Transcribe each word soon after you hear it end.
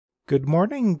Good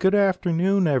morning, good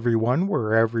afternoon, everyone,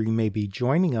 wherever you may be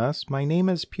joining us. My name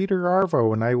is Peter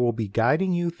Arvo, and I will be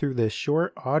guiding you through this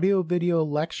short audio-video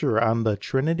lecture on the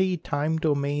Trinity Time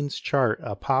Domains chart,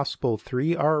 a possible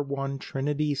 3R1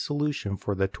 Trinity solution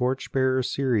for the Torchbearer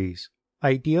series.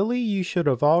 Ideally, you should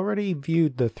have already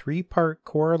viewed the three-part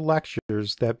core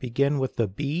lectures that begin with the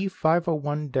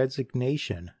B501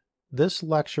 designation. This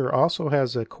lecture also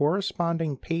has a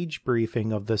corresponding page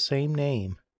briefing of the same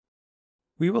name.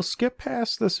 We will skip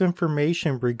past this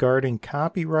information regarding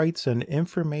copyrights and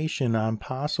information on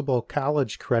possible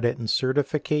college credit and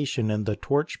certification in the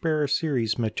Torchbearer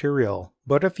series material,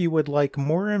 but if you would like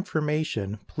more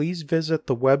information, please visit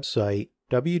the website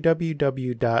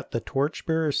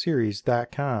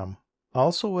www.thetorchbearerseries.com.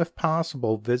 Also, if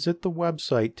possible, visit the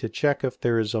website to check if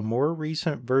there is a more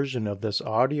recent version of this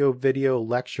audio-video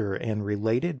lecture and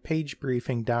related page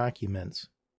briefing documents.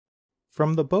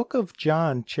 From the book of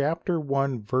John, chapter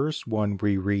 1, verse 1,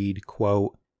 we read,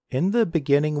 quote, "In the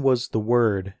beginning was the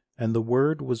Word, and the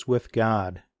Word was with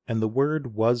God, and the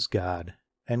Word was God."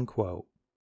 End quote.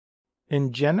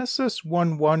 In Genesis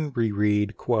 1:1, we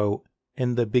read, quote,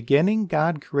 "In the beginning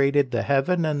God created the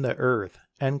heaven and the earth."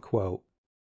 End quote.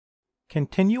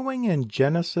 Continuing in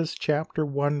Genesis chapter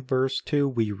 1, verse 2,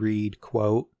 we read,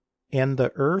 quote, "And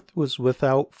the earth was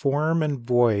without form and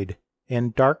void,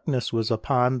 and darkness was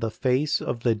upon the face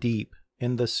of the deep,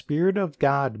 and the Spirit of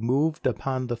God moved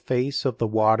upon the face of the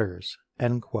waters."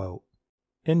 End quote.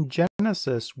 In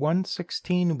Genesis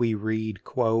 1:16 we read,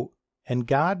 quote, "And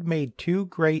God made two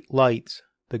great lights,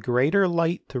 the greater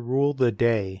light to rule the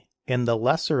day, and the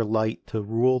lesser light to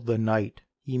rule the night.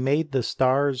 He made the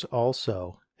stars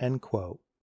also." End quote.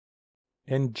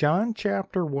 In John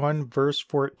chapter 1, verse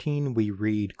 14 we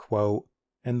read, quote,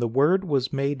 "And the Word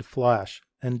was made flesh,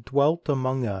 and dwelt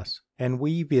among us, and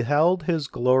we beheld his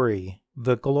glory,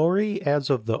 the glory as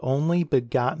of the only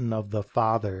begotten of the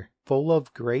Father, full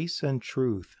of grace and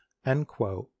truth." End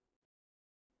quote.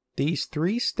 These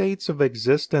three states of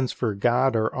existence for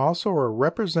God are also a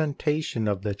representation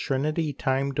of the Trinity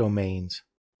Time Domains.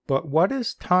 But what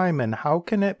is time, and how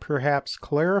can it perhaps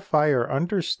clarify our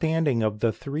understanding of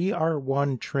the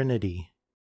 3R1 Trinity?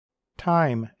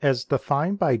 Time, as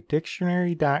defined by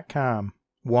dictionary.com.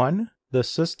 1. The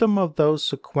system of those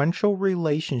sequential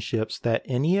relationships that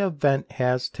any event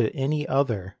has to any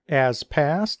other, as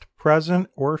past, present,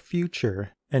 or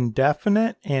future.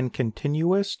 Indefinite and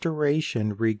continuous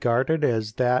duration regarded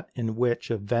as that in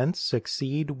which events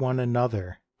succeed one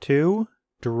another. 2.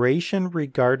 Duration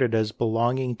regarded as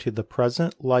belonging to the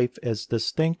present life as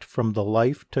distinct from the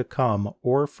life to come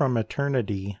or from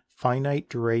eternity, finite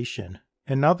duration.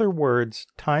 In other words,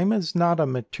 time is not a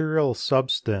material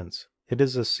substance. It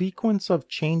is a sequence of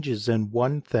changes in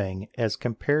one thing as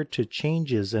compared to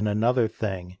changes in another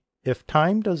thing. If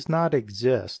time does not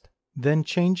exist, then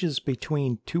changes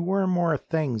between two or more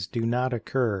things do not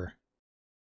occur.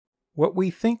 What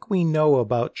we think we know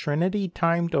about Trinity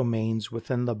time domains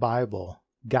within the Bible.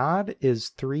 God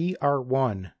is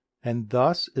 3R1, and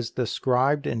thus is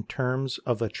described in terms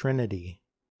of a Trinity.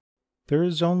 There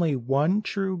is only one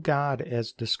true God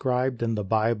as described in the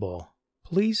Bible.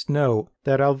 Please note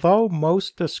that although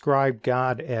most describe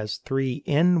God as 3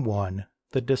 in 1,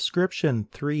 the description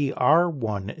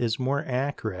 3R1 is more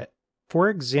accurate. For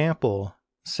example,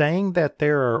 saying that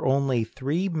there are only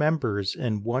 3 members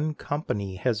in one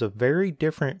company has a very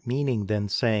different meaning than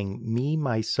saying me,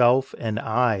 myself, and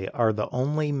I are the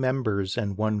only members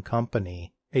in one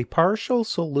company. A partial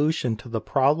solution to the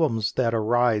problems that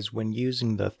arise when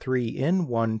using the 3 in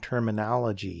 1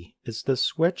 terminology is to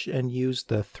switch and use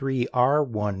the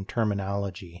 3R1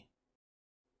 terminology.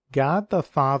 God the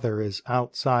Father is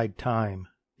outside time,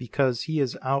 because he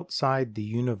is outside the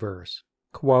universe.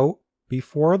 Quote,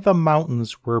 "Before the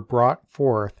mountains were brought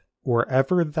forth, or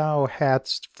ever thou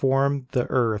hadst formed the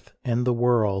earth and the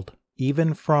world,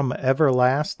 even from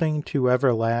everlasting to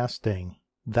everlasting,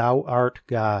 thou art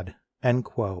God." End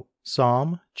quote.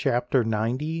 Psalm chapter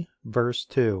 90, verse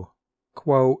 2.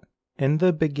 Quote, "In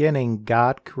the beginning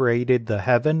God created the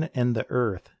heaven and the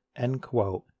earth." End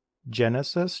quote.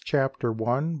 Genesis chapter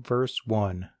 1, verse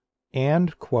 1.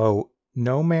 And, quote,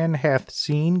 "No man hath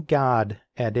seen God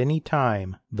at any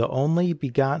time, the only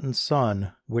begotten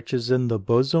Son, which is in the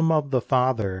bosom of the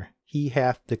Father, he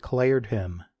hath declared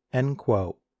him." End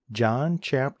quote. John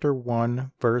chapter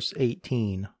 1, verse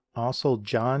 18. Also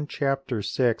John chapter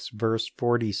 6, verse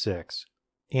 46.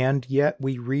 And yet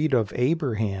we read of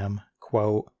Abraham,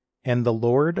 quote, "And the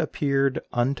Lord appeared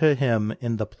unto him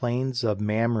in the plains of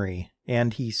Mamre,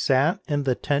 and he sat in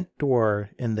the tent door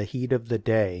in the heat of the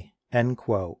day." End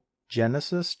quote.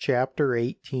 Genesis chapter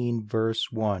 18, verse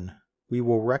 1. We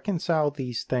will reconcile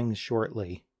these things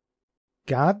shortly.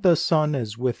 God the Son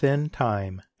is within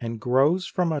time, and grows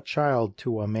from a child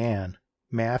to a man.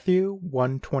 Matthew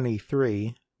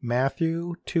 1:23,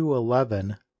 Matthew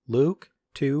 2:11, Luke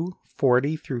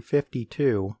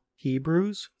 2:40-52,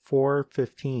 Hebrews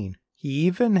 4:15. He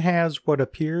even has what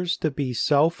appears to be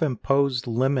self-imposed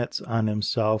limits on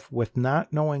himself with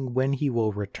not knowing when he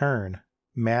will return.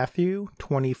 Matthew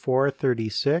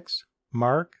 24:36,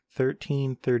 Mark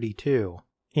 13:32.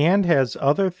 And has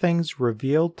other things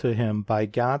revealed to him by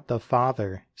God the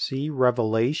Father. See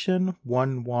Revelation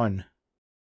 1:1.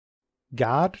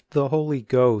 God the Holy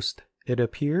Ghost. It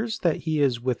appears that he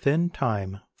is within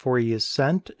time, for he is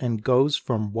sent and goes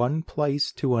from one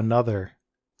place to another.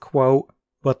 Quote,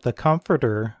 "But the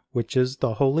Comforter, which is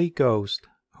the Holy Ghost,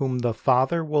 whom the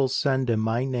Father will send in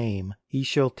my name, he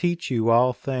shall teach you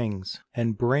all things,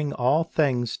 and bring all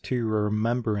things to your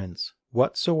remembrance,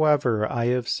 whatsoever I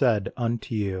have said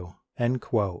unto you." End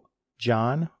quote.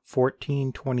 John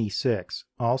 14:26,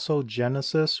 also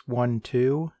Genesis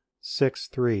 1:2,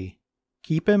 6:3.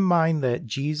 Keep in mind that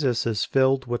Jesus is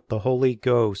filled with the Holy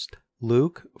Ghost,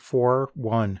 Luke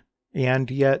 4:1. And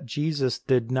yet Jesus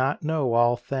did not know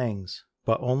all things,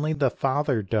 but only the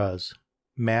Father does.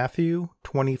 Matthew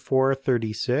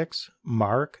 24:36,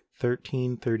 Mark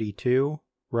 13:32,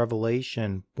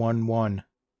 Revelation 1:1.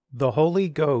 The Holy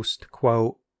Ghost,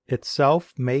 quote,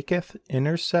 "itself maketh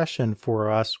intercession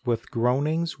for us with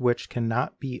groanings which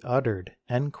cannot be uttered."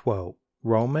 End quote.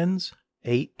 Romans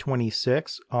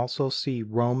 8:26, also see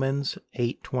Romans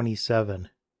 8:27.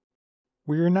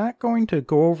 We are not going to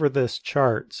go over this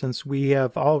chart since we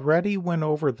have already went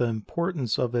over the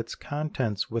importance of its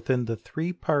contents within the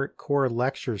three-part core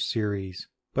lecture series,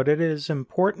 but it is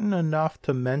important enough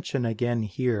to mention again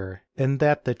here, in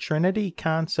that the Trinity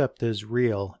concept is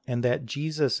real, and that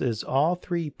Jesus is all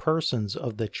three persons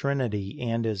of the Trinity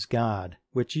and is God,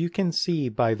 which you can see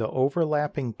by the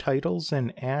overlapping titles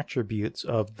and attributes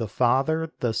of the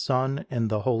Father, the Son, and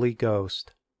the Holy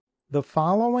Ghost. The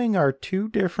following are two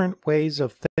different ways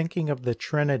of thinking of the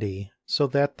Trinity, so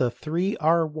that the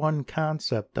 3R1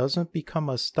 concept doesn't become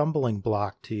a stumbling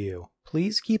block to you.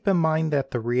 Please keep in mind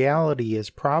that the reality is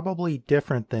probably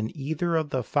different than either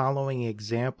of the following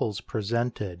examples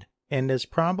presented, and is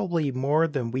probably more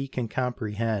than we can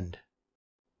comprehend.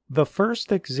 The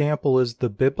first example is the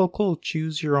biblical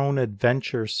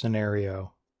choose-your-own-adventure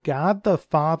scenario. God the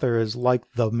Father is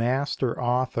like the master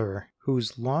author,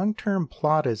 whose long-term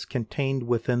plot is contained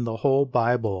within the whole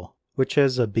Bible, which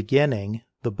has a beginning,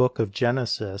 the book of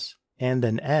Genesis, and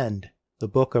an end, the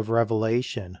book of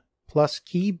Revelation, plus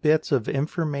key bits of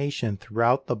information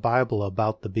throughout the Bible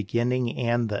about the beginning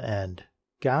and the end.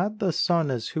 God the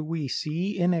Son is who we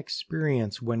see and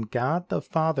experience when God the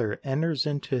Father enters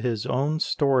into his own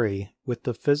story, with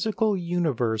the physical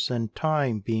universe and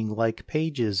time being like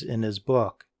pages in his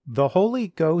book. The Holy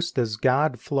Ghost is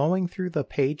God flowing through the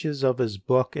pages of his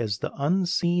book as the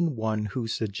unseen one who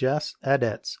suggests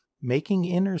edits, making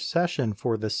intercession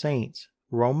for the saints.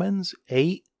 Romans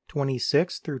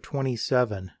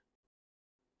 8:26-27.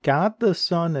 God the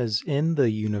Son is in the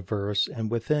universe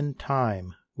and within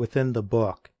time, within the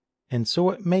book, and so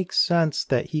it makes sense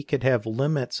that he could have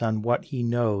limits on what he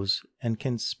knows and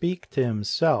can speak to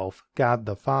himself, God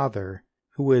the Father,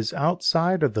 who is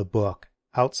outside of the book,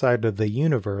 outside of the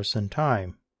universe and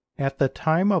time. At the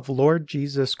time of Lord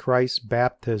Jesus Christ's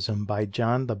baptism by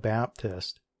John the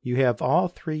Baptist, you have all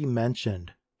three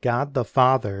mentioned: God the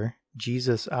Father,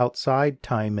 Jesus outside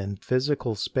time and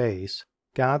physical space;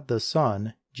 God the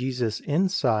Son, Jesus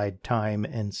inside time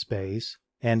and space;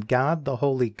 and God the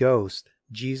Holy Ghost,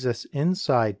 Jesus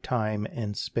inside time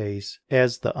and space,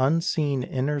 as the unseen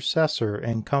intercessor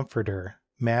and comforter.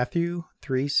 Matthew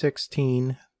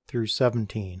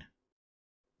 3:16-17.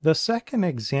 The second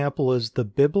example is the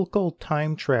biblical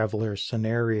time traveler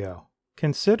scenario.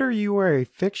 Consider you are a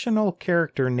fictional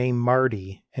character named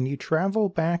Marty, and you travel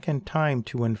back in time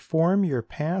to inform your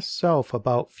past self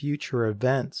about future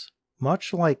events,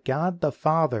 much like God the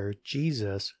Father,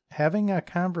 Jesus, having a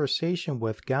conversation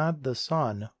with God the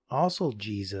Son, also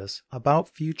Jesus, about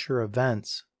future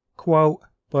events. Quote,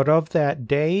 "But of that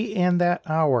day and that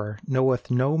hour knoweth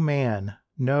no man,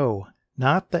 no,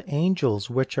 not the angels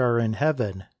which are in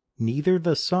heaven, neither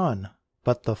the Son,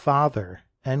 but the Father."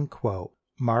 End quote.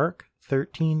 Mark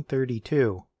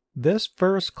 13:32. This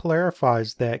verse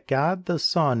clarifies that God the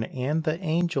Son and the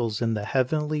angels in the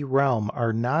heavenly realm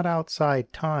are not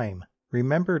outside time.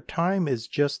 Remember, time is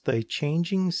just a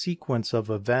changing sequence of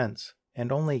events,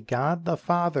 and only God the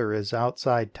Father is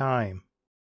outside time.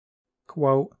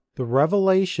 Quote, "The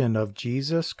revelation of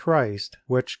Jesus Christ,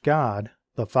 which God,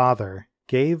 the Father,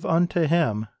 gave unto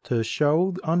him to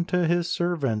show unto his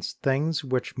servants things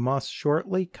which must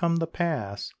shortly come to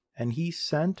pass, and he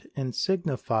sent and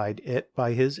signified it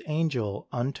by his angel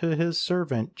unto his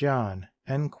servant John."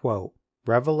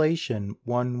 Revelation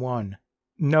 1:1.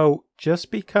 Note,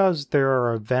 just because there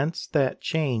are events that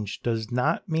change does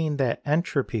not mean that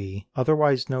entropy,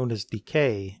 otherwise known as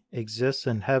decay, exists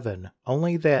in heaven,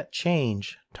 only that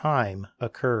change, time,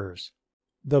 occurs.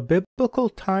 The biblical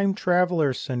time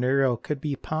traveler scenario could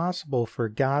be possible for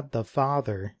God the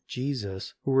Father,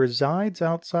 Jesus, who resides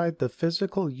outside the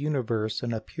physical universe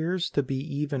and appears to be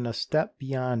even a step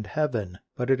beyond heaven,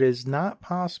 but it is not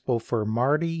possible for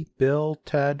Marty, Bill,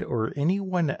 Ted, or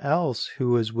anyone else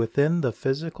who is within the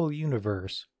physical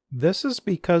universe. This is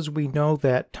because we know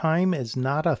that time is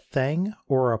not a thing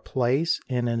or a place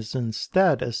and is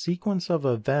instead a sequence of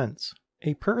events.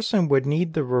 A person would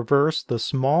need to reverse the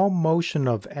small motion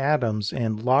of atoms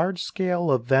and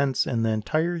large-scale events in the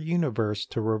entire universe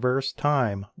to reverse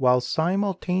time, while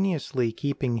simultaneously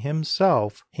keeping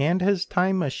himself and his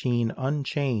time machine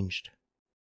unchanged.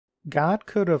 God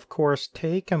could of course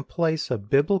take and place a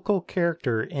biblical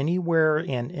character anywhere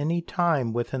and any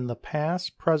time within the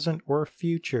past, present, or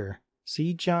future.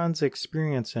 See John's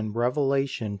experience in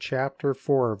Revelation chapter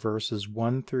 4 verses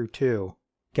 1 through 2.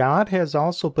 God has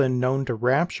also been known to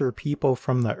rapture people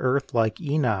from the earth like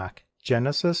Enoch,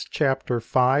 Genesis chapter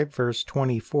 5 verse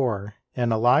 24,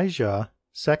 and Elijah,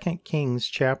 2 Kings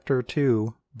chapter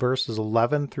 2 verses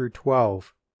 11 through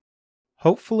 12.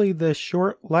 Hopefully this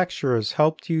short lecture has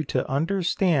helped you to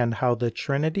understand how the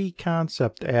Trinity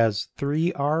concept as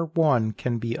 3R1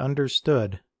 can be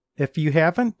understood. If you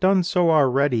haven't done so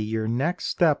already, your next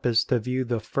step is to view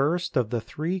the first of the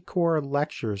 3 core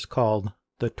lectures called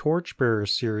the Torchbearer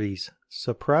Series,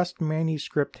 Suppressed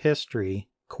Manuscript History,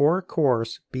 Core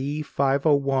Course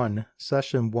B501,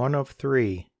 Session 1 of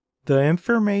 3. The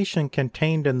information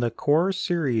contained in the core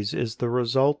series is the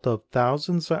result of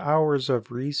thousands of hours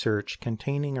of research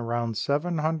containing around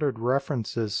 700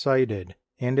 references cited,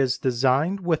 and is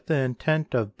designed with the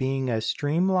intent of being a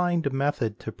streamlined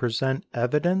method to present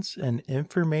evidence and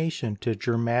information to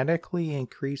dramatically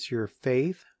increase your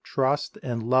faith, trust,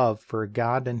 and love for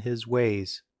God and His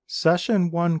ways. Session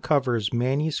 1 covers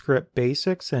manuscript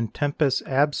basics and tempus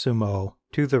absumo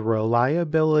to the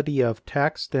reliability of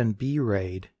text and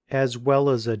B-RAID, as well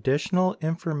as additional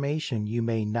information you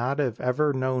may not have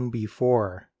ever known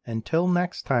before. Until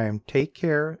next time, take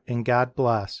care and God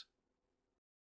bless.